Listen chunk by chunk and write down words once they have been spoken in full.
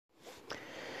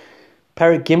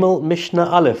Perek Gimel, Mishnah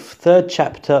Aleph, 3rd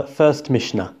chapter, 1st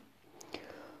Mishnah.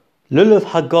 Lulav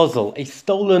hagozel, a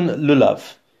stolen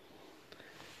lulav.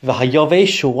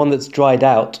 V'hayovesh, or one that's dried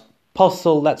out.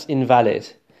 Posel, that's invalid.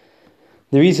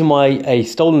 The reason why a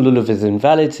stolen lulav is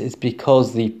invalid is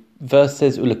because the verse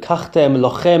says, Ulekachtem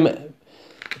lochem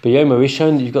b'yom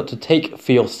harishon, you've got to take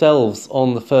for yourselves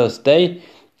on the first day,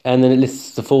 and then it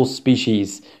lists the 4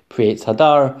 species, Pre-Eitz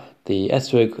Hadar, the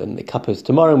esrog, and the kapos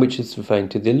tomorrow, which is referring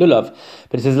to the lulav.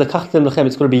 But it says, Lekachtem lochem,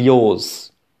 it's got to be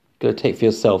yours. You've got to take for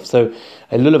yourself. So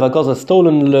a lulav hagozel, a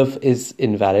stolen lulav, is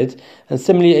invalid. And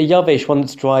similarly, a yavesh, one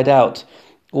that's dried out,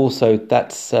 also,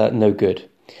 that's no good.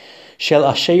 Shel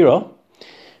Asherah,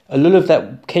 a lulav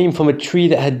that came from a tree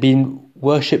that had been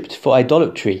worshipped for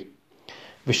idolatry.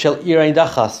 V'shel Irain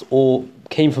Dachas, or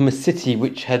came from a city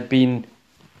which had been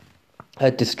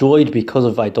destroyed because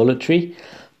of idolatry.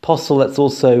 Posel, that's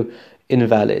also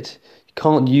invalid. You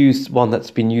can't use one that's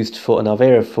been used for an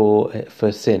avera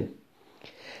for sin.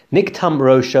 Niktam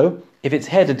Rosho, if its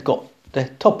head had got, the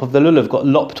top of the lulav got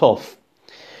lopped off.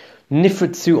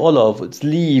 Nifritzu Olav, its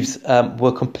leaves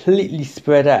were completely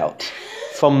spread out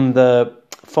from the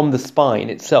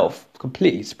spine itself,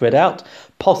 completely spread out.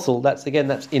 Posel, that's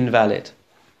invalid.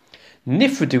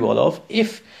 Nifridu Olav,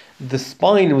 if the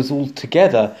spine was all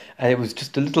together and it was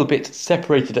just a little bit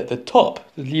separated at the top,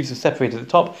 the leaves are separated at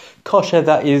the top, kosher,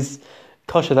 that's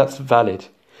valid.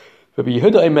 Rabbi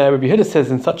Yehuda says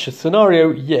in such a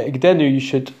scenario, you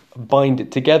should bind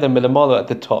it together, milamala, at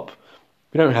the top.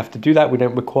 We don't have to do that, we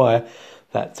don't require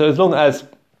that. So as long as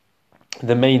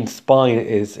the main spine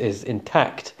is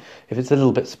intact, if it's a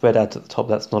little bit spread out at the top,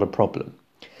 that's not a problem.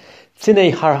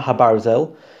 Tzine har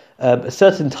habarzel, a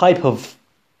certain type of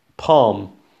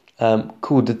palm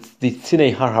called the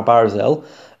Tzine har habarzel,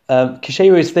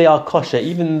 kisheris, they are kosher,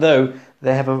 even though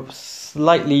they have a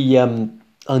slightly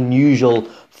unusual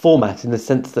format in the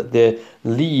sense that the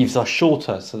leaves are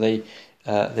shorter, so they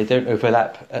don't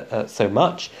overlap so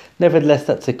much. Nevertheless,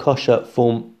 that's a kosher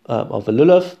form of a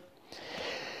lulav.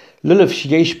 Lulav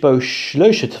sheyesh bo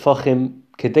shlosha tefachim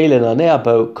kedei lenanea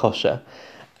bo kosher.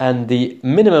 And the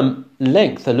minimum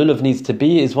length a lulav needs to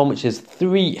be is one which is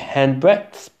 3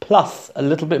 handbreadths plus a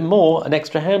little bit more, an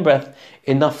extra handbreadth,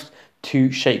 enough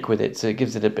to shake with it. So it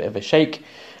gives it a bit of a shake.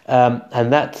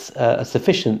 And that's a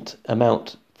sufficient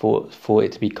amount for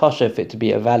it to be kosher, for it to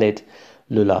be a valid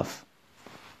lulav.